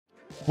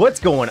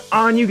What's going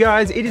on, you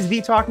guys? It is the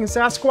Talking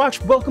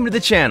Sasquatch. Welcome to the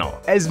channel.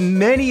 As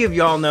many of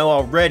y'all know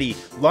already,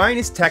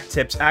 Linus Tech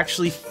Tips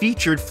actually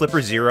featured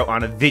Flipper Zero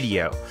on a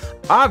video.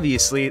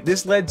 Obviously,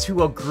 this led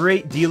to a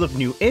great deal of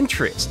new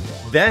interest.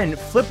 Then,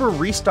 Flipper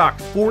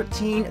restocked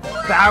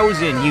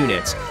 14,000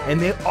 units, and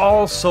they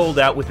all sold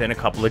out within a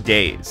couple of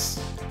days.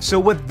 So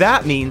what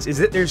that means is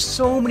that there's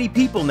so many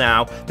people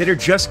now that are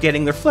just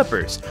getting their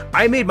flippers.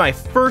 I made my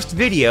first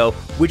video,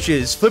 which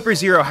is Flipper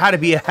Zero How to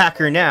Be a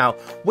Hacker Now,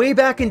 way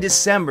back in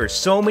December.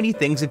 So many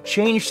things have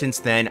changed since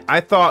then. I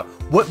thought,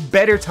 what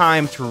better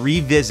time to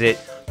revisit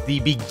the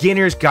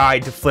beginner's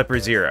guide to Flipper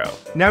Zero.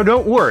 Now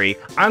don't worry,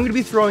 I'm going to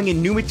be throwing in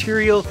new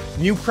material,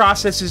 new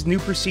processes, new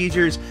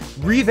procedures,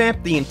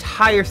 revamp the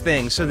entire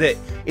thing so that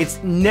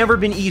it's never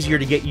been easier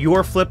to get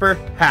your flipper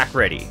hack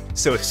ready.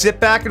 So sit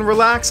back and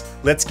relax,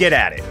 let's get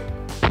at it.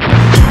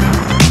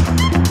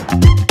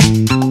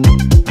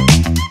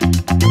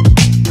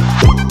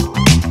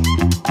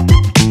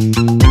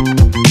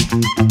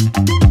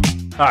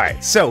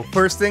 Alright, so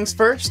first things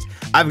first,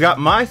 I've got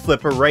my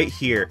flipper right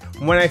here.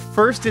 When I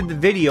first did the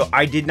video,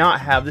 I did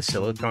not have the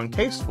silicone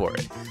case for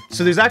it.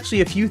 So there's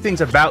actually a few things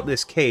about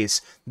this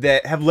case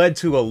that have led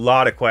to a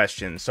lot of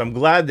questions. So I'm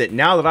glad that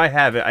now that I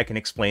have it, I can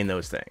explain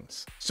those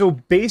things. So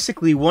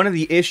basically, one of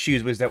the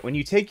issues was that when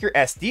you take your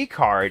SD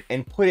card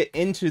and put it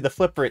into the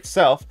flipper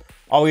itself,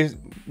 always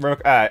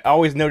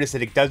notice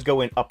that it does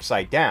go in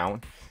upside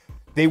down.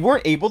 They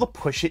weren't able to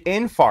push it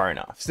in far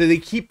enough. So they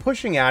keep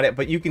pushing at it,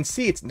 but you can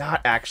see it's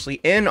not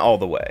actually in all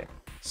the way.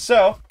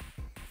 So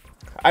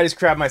I just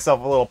grab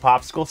myself a little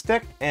popsicle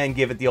stick and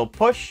give it the old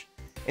push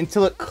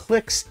until it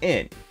clicks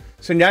in.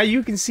 So now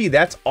you can see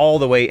that's all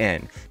the way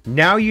in.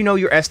 Now you know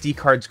your SD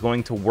card's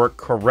going to work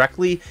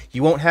correctly.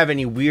 You won't have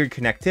any weird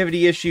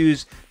connectivity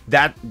issues.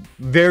 That's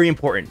very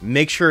important.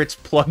 Make sure it's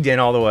plugged in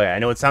all the way. I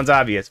know it sounds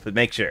obvious, but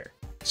make sure.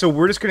 So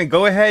we're just gonna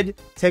go ahead,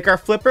 take our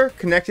flipper,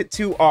 connect it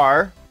to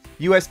our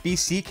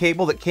USB-C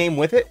cable that came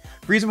with it.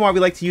 The reason why we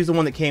like to use the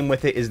one that came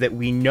with it is that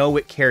we know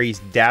it carries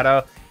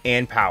data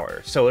and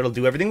power. So it'll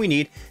do everything we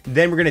need.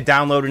 Then we're gonna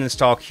download and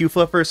install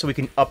QFlipper so we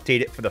can update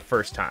it for the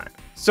first time.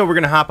 So we're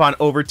gonna hop on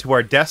over to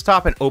our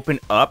desktop and open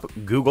up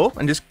Google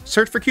and just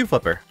search for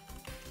QFlipper.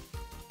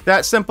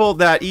 That simple,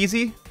 that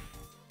easy.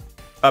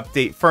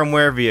 Update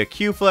firmware via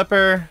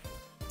QFlipper.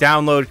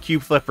 Download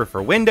QFlipper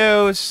for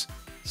Windows.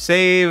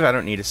 Save, I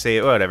don't need to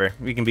save, whatever.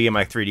 We can be in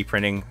my 3D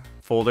printing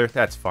folder,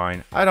 that's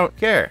fine. I don't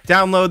care.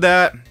 Download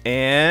that,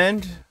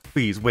 and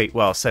please wait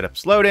while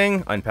setup's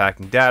loading.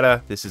 Unpacking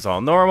data, this is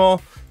all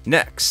normal.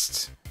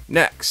 Next.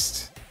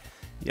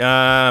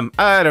 I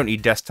don't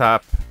need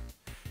desktop.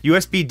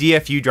 USB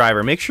DFU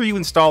driver, make sure you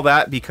install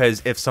that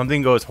because if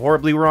something goes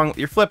horribly wrong with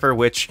your flipper,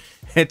 which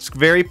it's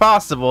very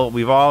possible,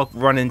 we've all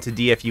run into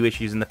DFU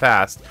issues in the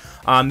past,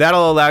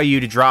 that'll allow you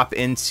to drop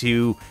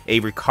into a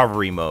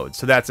recovery mode.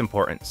 So that's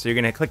important. So you're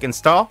gonna click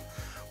install,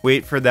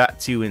 wait for that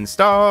to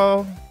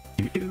install,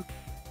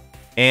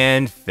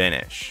 and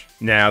finish.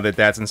 Now that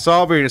that's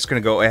installed, we're just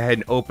going to go ahead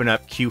and open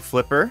up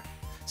QFlipper.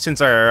 Since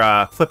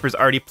our flipper's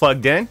already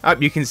plugged in,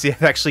 you can see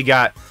I've actually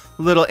got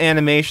a little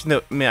animation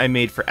that I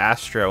made for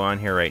Outtro on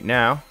here right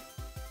now.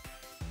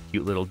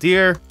 Cute little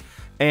deer.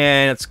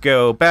 And let's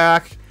go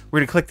back. We're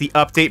going to click the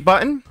update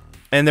button,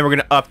 and then we're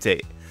going to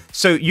update.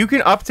 So you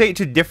can update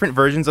to different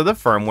versions of the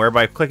firmware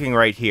by clicking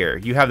right here.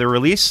 You have the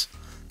release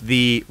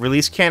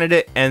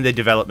candidate, and the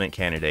development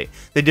candidate.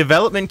 The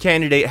development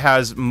candidate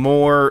has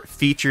more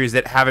features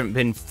that haven't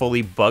been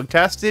fully bug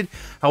tested.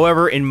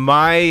 However, in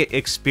my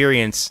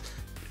experience,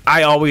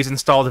 I always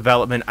install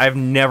development. I've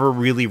never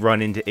really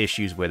run into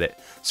issues with it.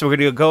 So we're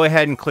going to go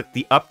ahead and click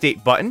the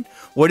update button.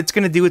 What it's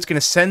going to do, it's going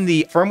to send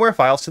the firmware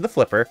files to the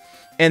flipper,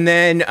 and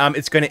then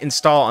it's going to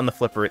install on the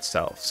flipper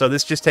itself. So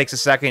this just takes a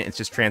second. It's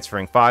just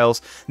transferring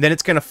files. Then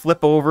it's going to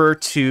flip over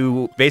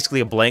to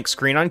basically a blank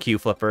screen on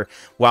QFlipper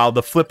while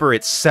the flipper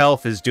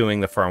itself is doing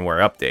the firmware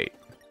update.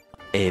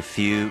 A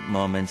few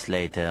moments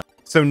later.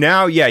 So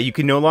now, yeah, you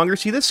can no longer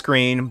see the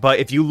screen, but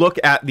if you look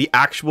at the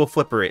actual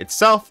flipper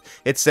itself,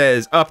 it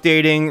says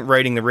updating,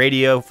 writing the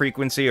radio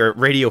frequency, or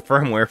radio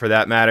firmware for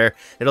that matter.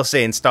 It'll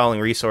say installing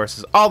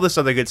resources, all this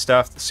other good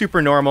stuff.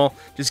 Super normal.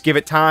 Just give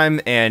it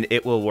time and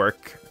it will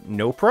work.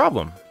 No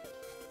problem.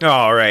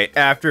 Alright,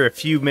 after a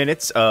few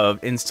minutes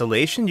of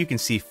installation, you can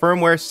see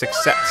firmware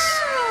success.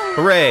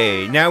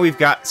 Hooray! Now we've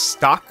got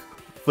stock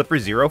Flipper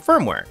Zero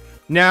firmware.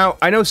 Now,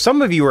 I know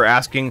some of you are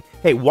asking,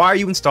 hey, why are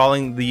you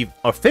installing the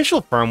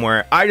official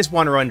firmware? I just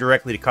want to run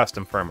directly to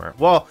custom firmware.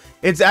 Well,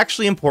 it's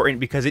actually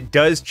important because it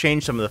does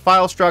change some of the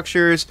file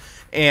structures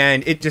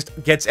and it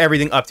just gets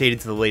everything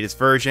updated to the latest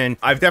version.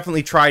 I've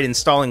definitely tried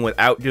installing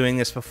without doing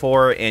this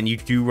before and you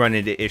do run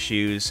into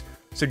issues.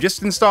 So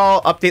just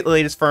install, update the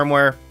latest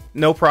firmware,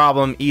 no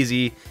problem,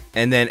 easy,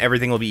 and then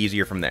everything will be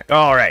easier from there.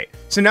 All right,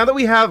 so now that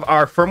we have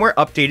our firmware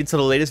updated to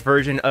the latest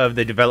version of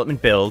the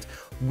development build,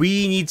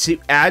 we need to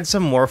add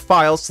some more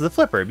files to the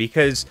flipper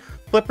because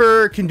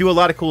Flipper can do a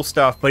lot of cool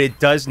stuff, but it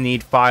does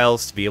need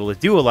files to be able to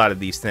do a lot of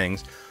these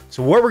things.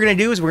 So what we're going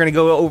to do is we're going to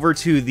go over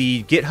to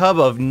the GitHub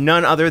of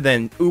none other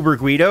than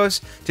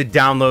UberGuidoz to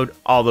download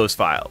all those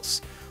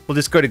files. We'll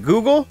just go to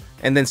Google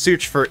and then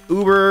search for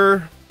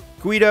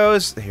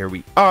UberGuidoz. Here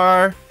we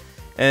are.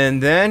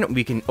 And then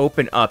we can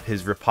open up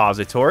his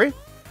repository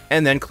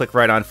and then click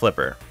right on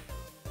Flipper.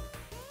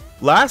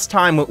 Last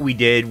time what we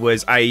did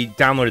was I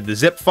downloaded the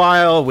zip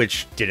file,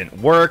 which didn't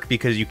work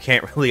because you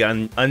can't really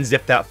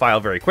unzip that file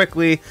very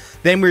quickly.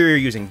 Then we were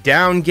using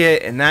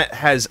downgit, and that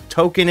has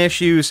token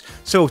issues.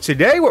 So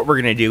today what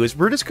we're going to do is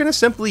we're just going to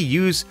simply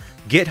use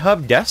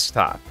GitHub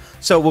Desktop.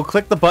 So we'll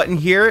click the button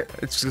here.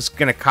 It's just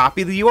going to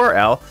copy the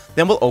URL.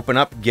 Then we'll open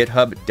up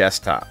GitHub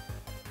Desktop.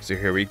 So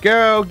here we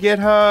go,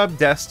 GitHub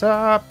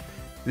Desktop.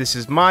 This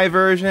is my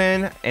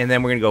version. And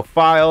then we're going to go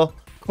File,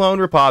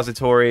 Clone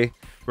Repository.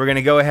 We're going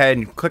to go ahead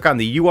and click on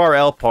the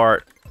URL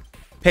part,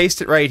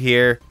 paste it right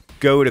here,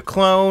 go to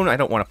clone. I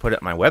don't want to put it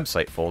in my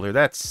website folder.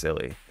 That's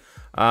silly.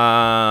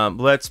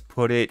 Let's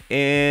put it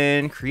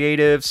in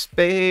creative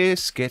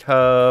space,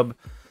 GitHub.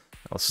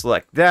 I'll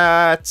select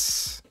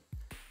that.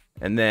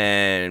 And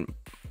then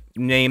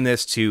name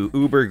this to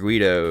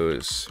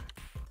UberGuidoz.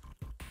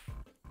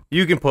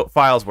 You can put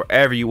files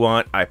wherever you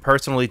want. I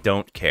personally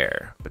don't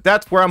care. But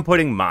that's where I'm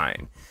putting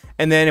mine.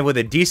 And then with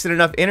a decent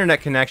enough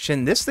internet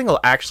connection, this thing will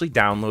actually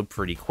download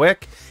pretty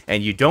quick,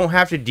 and you don't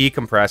have to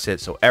decompress it,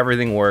 so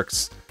everything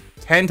works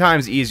 10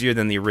 times easier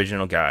than the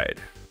original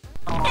guide.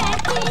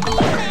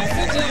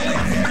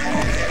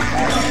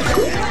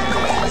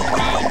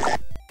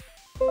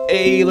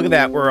 Hey, look at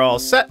that, we're all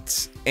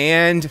set.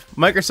 And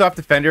Microsoft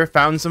Defender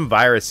found some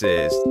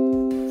viruses.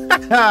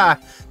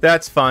 Haha,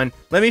 that's fun.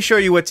 Let me show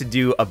you what to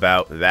do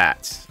about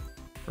that.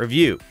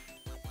 Review.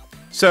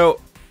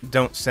 So,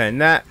 don't send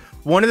that.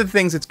 One of the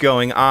things that's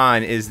going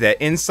on is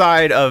that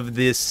inside of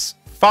this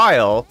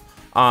file,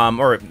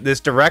 or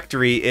this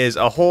directory, is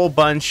a whole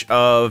bunch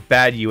of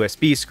bad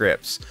USB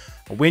scripts.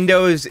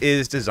 Windows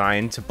is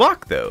designed to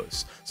block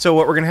those. So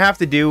what we're going to have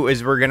to do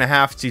is we're going to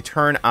have to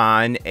turn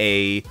on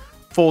a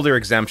folder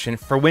exemption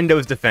for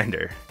Windows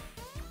Defender.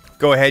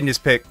 Go ahead and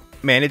just pick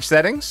Manage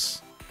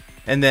Settings,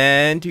 and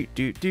then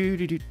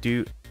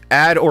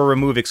add or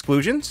remove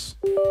exclusions.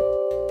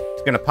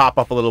 It's going to pop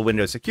up a little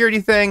Windows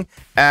security thing,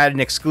 add an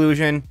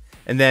exclusion.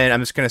 And then I'm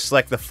just going to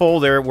select the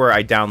folder where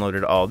I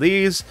downloaded all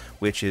these,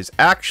 which is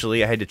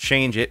actually, I had to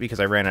change it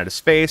because I ran out of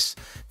space,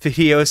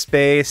 video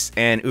space,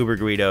 and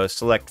UberGuidoz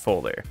select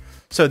folder.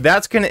 So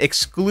that's going to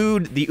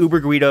exclude the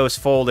UberGuidoz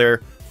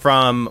folder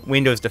from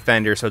Windows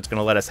Defender, so it's going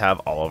to let us have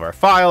all of our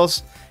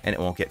files, and it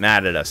won't get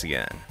mad at us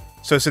again.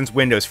 So since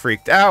Windows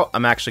freaked out,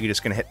 I'm actually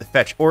just going to hit the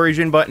Fetch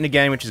Origin button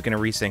again, which is going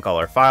to resync all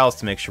our files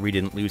to make sure we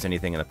didn't lose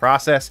anything in the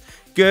process.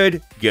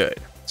 Good, good.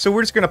 So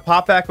we're just going to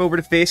pop back over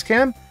to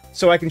Facecam.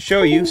 So I can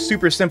show you,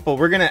 super simple.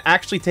 We're going to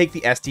actually take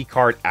the SD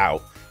card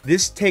out.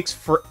 This takes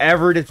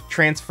forever to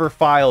transfer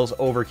files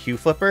over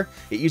QFlipper.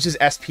 It uses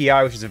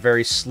SPI, which is a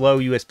very slow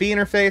USB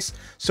interface.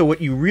 So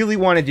what you really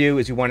want to do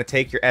is you want to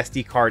take your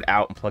SD card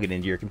out and plug it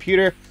into your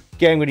computer.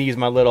 Again, I'm going to use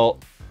my little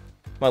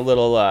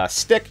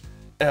stick.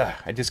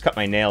 I just cut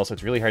my nail, so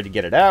it's really hard to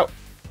get it out.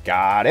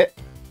 Got it.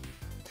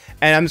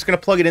 And I'm just going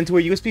to plug it into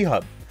a USB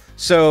hub.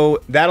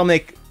 So that'll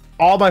make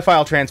all my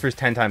file transfers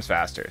 10 times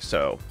faster.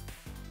 So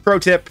pro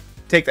tip.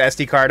 Take the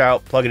SD card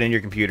out, plug it in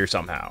your computer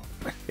somehow.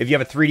 If you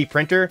have a 3D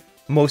printer,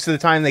 most of the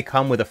time they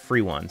come with a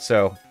free one.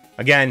 So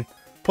again,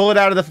 pull it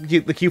out of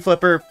the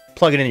QFlipper,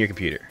 plug it in your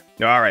computer.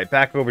 All right,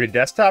 back over to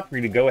desktop.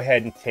 We're going to go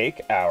ahead and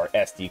take our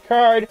SD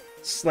card,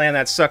 slam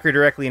that sucker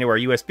directly into our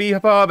USB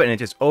hub, and it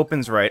just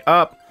opens right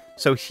up.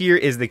 So here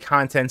is the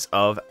contents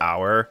of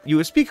our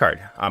USB card,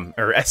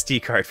 or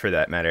SD card for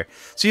that matter.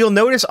 So you'll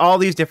notice all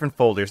these different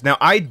folders. Now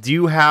I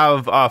do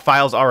have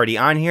files already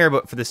on here,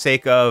 but for the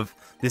sake of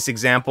this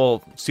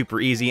example, super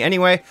easy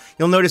anyway.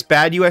 You'll notice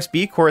bad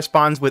USB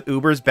corresponds with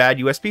Uber's bad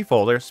USB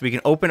folder, so we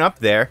can open up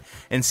there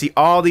and see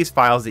all these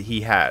files that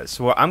he has.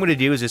 So what I'm going to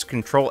do is just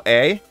Control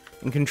A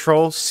and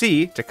Control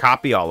C to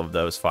copy all of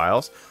those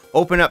files,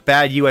 open up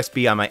bad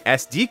USB on my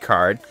SD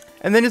card,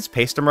 and then just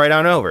paste them right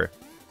on over.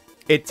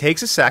 It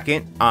takes a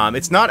second.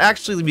 It's not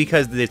actually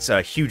because it's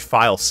a huge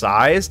file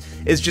size.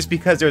 It's just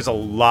because there's a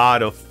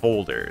lot of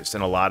folders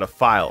and a lot of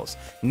files.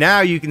 Now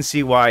you can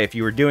see why if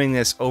you were doing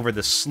this over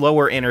the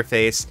slower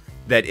interface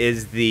that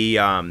is the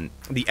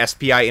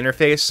SPI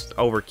interface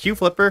over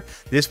QFlipper,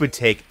 this would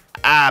take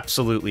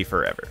absolutely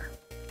forever.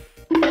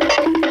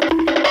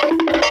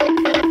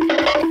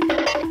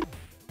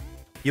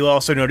 You'll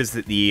also notice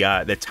that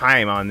the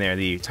time on there,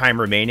 the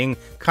time remaining,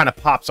 kind of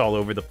pops all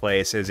over the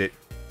place as it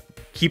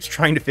keeps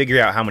trying to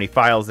figure out how many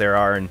files there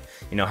are and,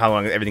 you know, how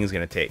long everything's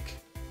going to take.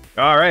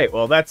 All right,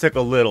 well, that took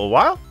a little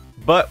while,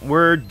 but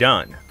we're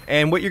done.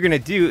 And what you're going to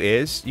do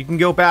is you can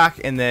go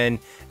back and then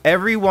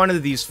every one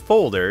of these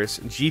folders,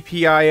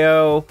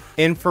 GPIO,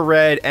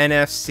 infrared,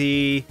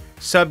 NFC,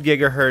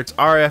 sub-gigahertz,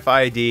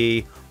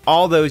 RFID,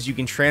 all those you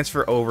can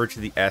transfer over to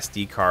the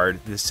SD card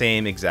the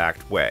same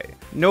exact way.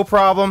 No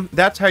problem.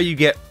 That's how you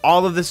get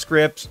all of the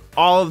scripts,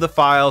 all of the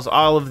files,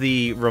 all of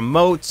the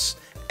remotes,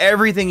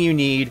 everything you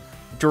need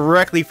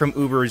directly from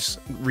Uber's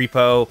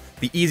repo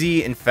the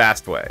easy and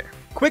fast way.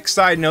 Quick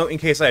side note in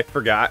case I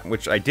forgot,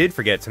 which I did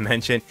forget to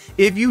mention,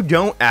 if you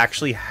don't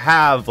actually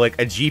have like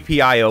a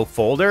GPIO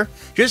folder,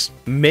 just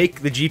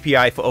make the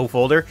GPIO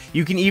folder.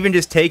 You can even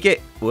just take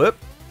it,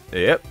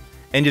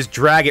 and just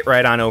drag it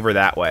right on over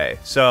that way.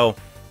 So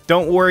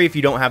don't worry if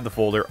you don't have the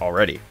folder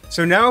already.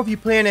 So now if you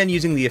plan on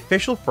using the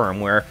official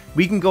firmware,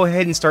 we can go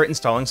ahead and start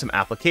installing some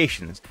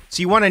applications.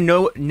 So you want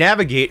to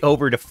navigate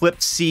over to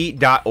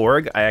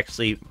flipc.org. I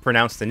actually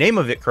pronounced the name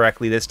of it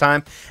correctly this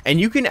time.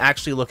 And you can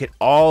actually look at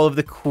all of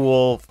the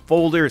cool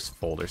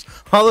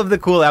all of the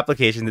cool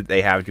applications that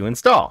they have to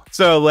install.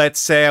 So let's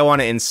say I want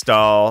to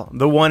install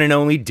the one and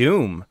only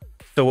Doom.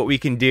 So what we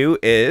can do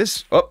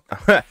is,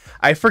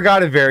 I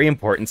forgot a very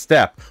important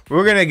step.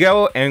 We're going to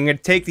go and we're going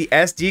to take the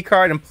SD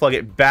card and plug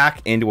it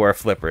back into our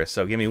flipper.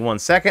 So give me 1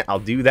 second, I'll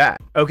do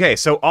that. Okay,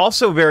 so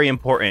also very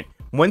important,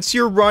 once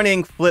you're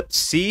running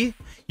FlipC,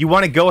 you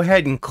want to go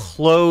ahead and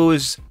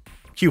close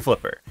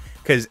QFlipper,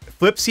 because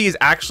FlipC is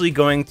actually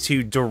going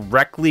to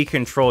directly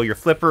control your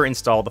flipper,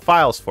 install the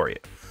files for you.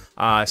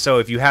 So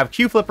if you have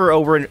QFlipper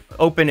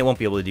open, it won't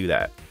be able to do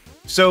that.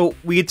 So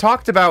we had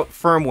talked about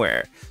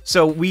firmware.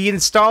 So we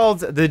installed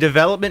the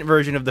development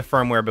version of the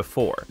firmware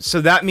before.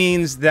 So that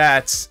means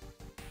that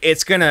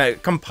it's going to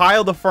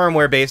compile the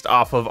firmware based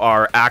off of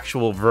our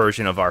actual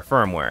version of our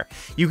firmware.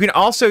 You can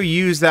also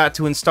use that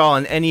to install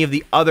in any of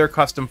the other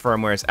custom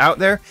firmwares out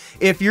there.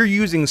 If you're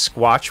using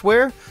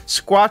SquachWare,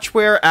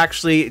 SquachWare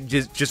actually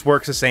just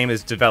works the same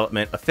as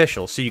development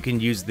official. So you can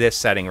use this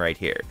setting right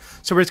here.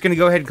 So we're just going to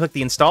go ahead and click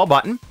the install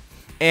button.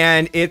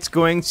 And it's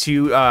going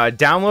to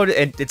download it,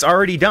 and it's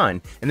already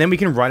done. And then we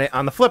can run it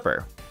on the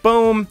flipper.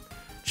 Boom,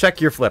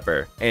 check your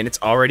flipper. And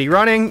it's already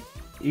running.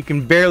 You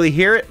can barely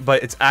hear it,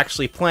 but it's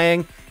actually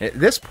playing. And at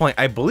this point,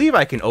 I believe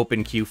I can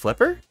open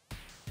QFlipper.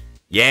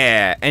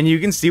 Yeah, and you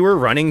can see we're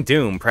running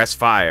Doom. Press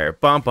fire.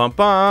 Bum, bum,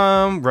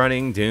 bum,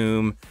 running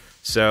Doom.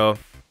 So,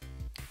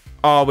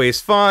 always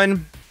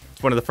fun.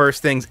 It's one of the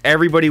first things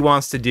everybody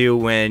wants to do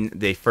when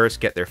they first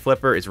get their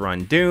flipper is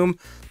run Doom.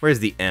 Where's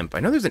the imp?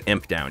 I know there's an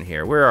imp down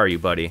here. Where are you,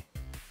 buddy?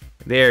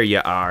 There you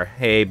are.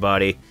 Hey,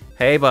 buddy.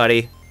 Hey,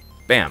 buddy.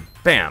 Bam.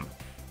 Bam.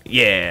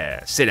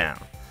 Yeah. Sit down.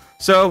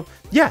 So,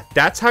 yeah,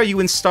 that's how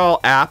you install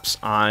apps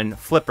on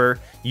Flipper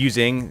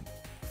using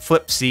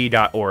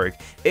flipc.org.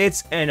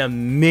 It's an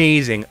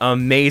amazing,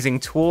 amazing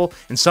tool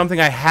and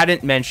something I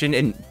hadn't mentioned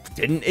and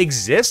didn't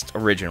exist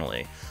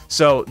originally.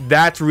 So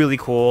that's really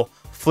cool.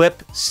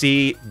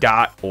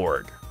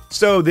 flipc.org.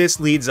 So this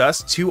leads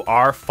us to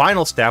our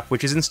final step,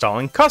 which is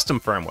installing custom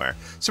firmware.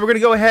 So we're going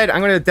to go ahead,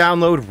 I'm going to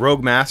download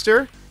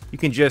RogueMaster. You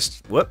can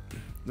just,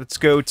 let's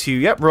go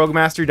to,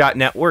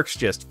 RogueMaster.net works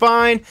just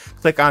fine.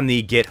 Click on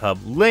the GitHub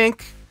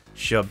link,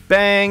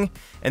 shebang.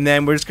 And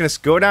then we're just going to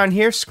go down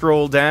here,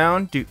 scroll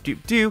down,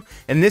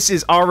 and this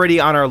is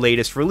already on our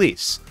latest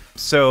release.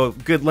 So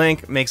good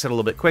link, makes it a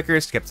little bit quicker,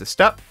 skips a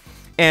step.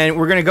 And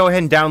we're going to go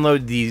ahead and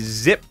download the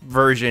zip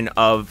version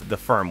of the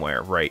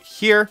firmware right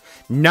here.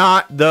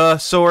 Not the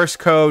source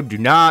code. Do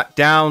not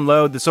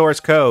download the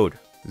source code.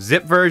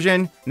 Zip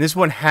version. And this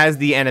one has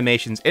the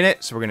animations in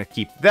it, so we're going to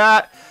keep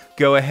that.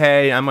 Go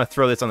ahead. I'm going to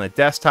throw this on the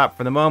desktop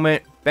for the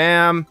moment.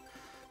 Bam.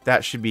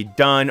 That should be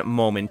done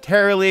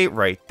momentarily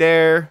right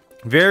there.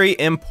 Very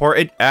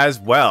important as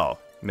well.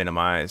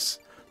 Minimize.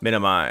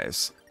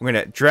 Minimize. We're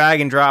going to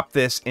drag and drop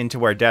this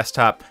into our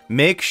desktop.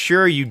 Make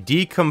sure you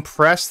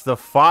decompress the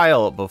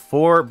file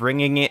before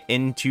bringing it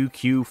into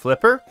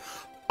QFlipper.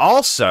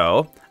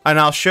 Also, and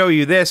I'll show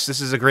you this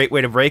is a great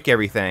way to break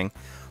everything.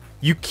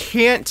 You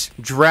can't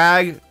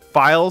drag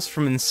files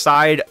from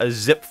inside a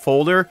zip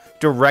folder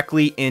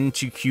directly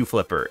into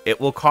QFlipper.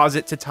 It will cause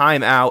it to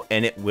time out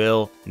and it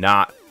will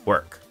not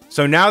work.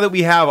 So now that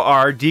we have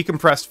our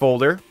decompressed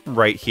folder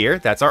right here,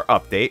 that's our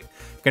update.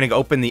 I'm going to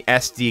open the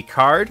SD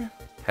card.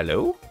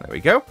 Hello, there we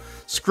go.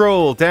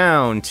 Scroll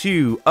down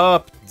to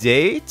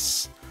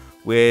updates,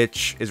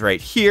 which is right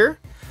here.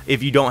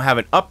 If you don't have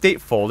an update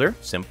folder,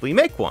 simply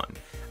make one.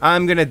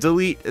 I'm gonna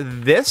delete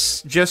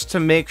this just to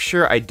make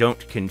sure I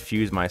don't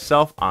confuse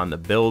myself on the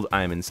build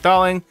I'm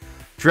installing.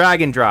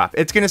 Drag and drop.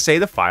 It's gonna say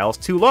the file's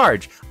too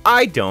large.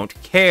 I don't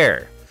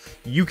care.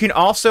 You can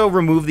also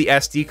remove the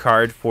SD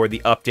card for the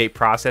update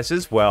process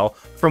as well.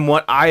 From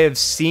what I have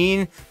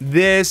seen,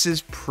 this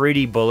is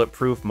pretty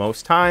bulletproof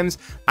most times.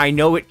 I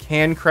know it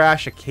can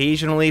crash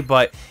occasionally,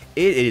 but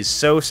it is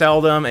so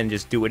seldom, and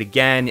just do it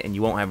again and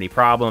you won't have any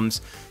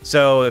problems.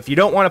 So if you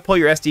don't want to pull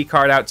your SD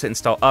card out to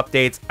install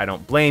updates, I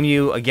don't blame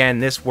you. Again,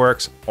 this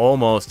works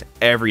almost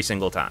every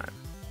single time.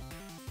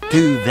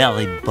 2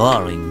 very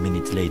boring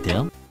minutes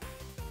later.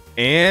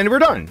 And we're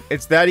done.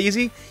 It's that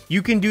easy.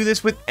 You can do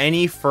this with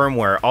any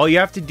firmware. All you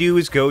have to do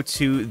is go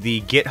to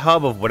the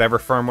GitHub of whatever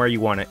firmware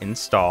you want to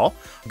install.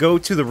 Go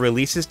to the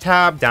Releases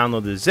tab,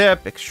 download the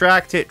zip,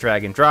 extract it,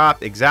 drag and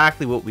drop.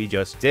 Exactly what we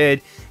just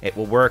did. It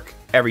will work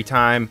every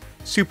time.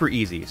 Super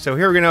easy. So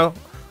here we're going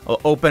to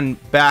open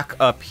back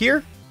up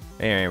here.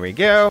 There we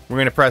go. We're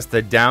going to press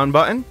the down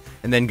button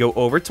and then go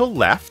over to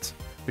left.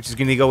 which is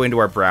going to go into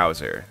our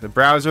browser. The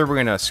browser, we're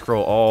going to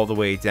scroll all the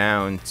way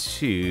down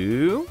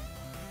to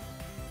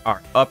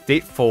our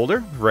update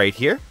folder right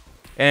here.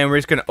 And we're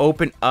just going to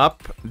open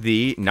up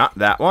not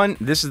that one.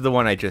 This is the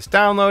one I just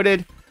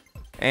downloaded.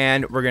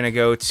 And we're going to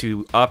go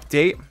to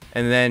update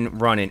and then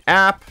run an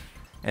app.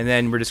 And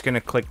then we're just going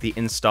to click the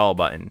install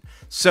button.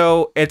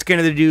 So it's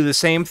going to do the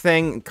same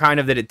thing kind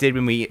of that it did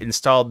when we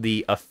installed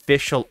the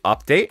official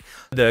update.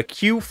 The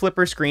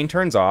QFlipper screen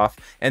turns off,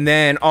 and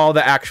then all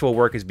the actual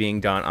work is being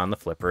done on the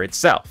flipper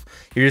itself.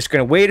 You're just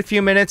going to wait a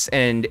few minutes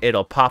and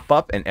it'll pop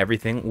up and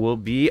everything will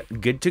be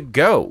good to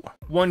go.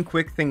 One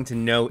quick thing to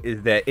note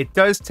is that it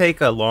does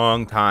take a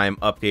long time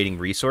updating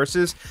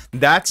resources.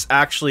 That's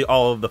actually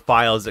all of the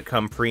files that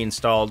come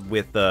pre-installed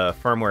with the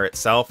firmware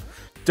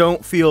itself.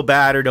 Don't feel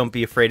bad or don't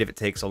be afraid if it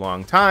takes a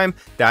long time.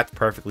 That's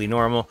perfectly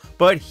normal.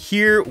 But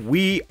here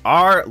we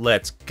are.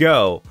 Let's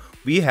go.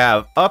 We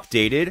have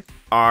updated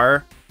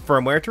our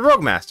firmware to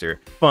RogueMaster.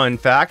 Fun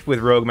fact, with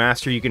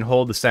RogueMaster, you can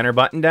hold the center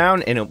button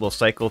down and it will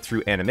cycle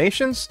through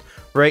animations.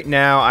 Right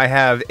now, I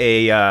have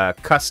a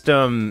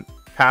custom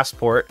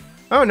passport.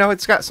 Oh no,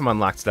 it's got some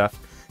unlocked stuff.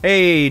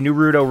 Hey,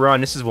 Naruto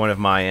Run. This is one of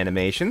my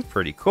animations.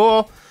 Pretty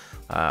cool.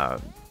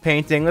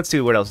 Painting. Let's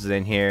see what else is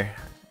in here.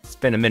 It's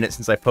been a minute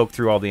since I poked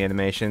through all the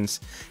animations.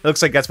 It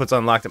looks like that's what's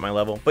unlocked at my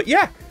level. But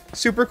yeah,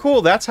 super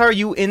cool. That's how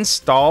you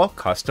install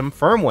custom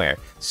firmware.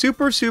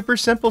 Super, super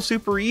simple,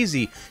 super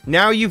easy.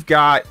 Now you've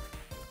got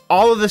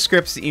all of the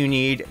scripts that you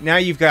need. Now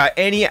you've got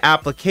any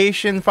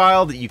application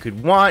file that you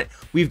could want.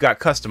 We've got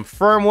custom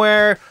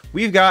firmware.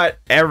 We've got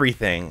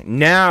everything.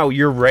 Now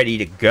you're ready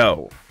to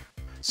go.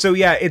 So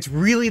yeah, it's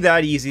really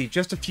that easy.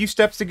 Just a few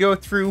steps to go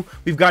through.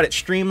 We've got it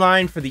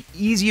streamlined for the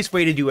easiest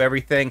way to do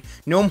everything.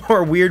 No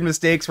more weird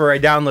mistakes where I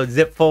download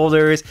zip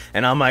folders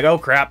and I'm like, oh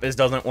crap, this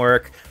doesn't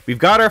work. We've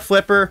got our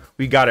flipper.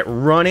 We got it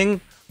running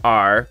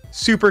our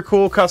super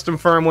cool custom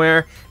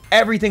firmware.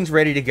 Everything's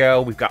ready to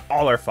go. We've got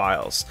all our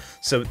files.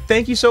 So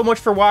thank you so much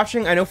for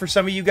watching. I know for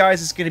some of you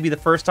guys, it's going to be the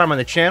first time on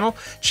the channel.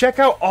 Check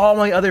out all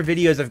my other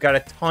videos. I've got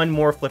a ton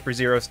more Flipper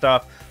Zero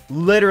stuff.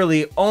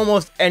 Literally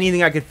almost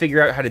anything I could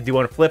figure out how to do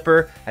on a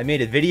flipper, I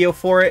made a video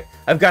for it.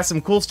 I've got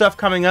some cool stuff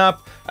coming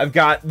up. I've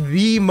got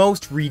the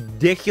most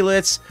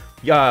ridiculous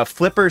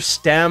flipper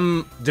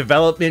stem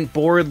development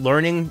board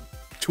learning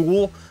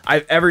tool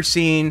I've ever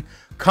seen.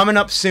 Coming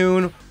up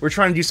soon. We're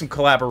trying to do some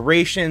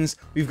collaborations.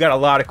 We've got a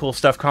lot of cool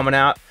stuff coming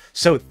out.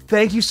 So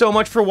thank you so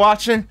much for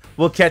watching.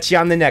 We'll catch you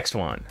on the next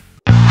one.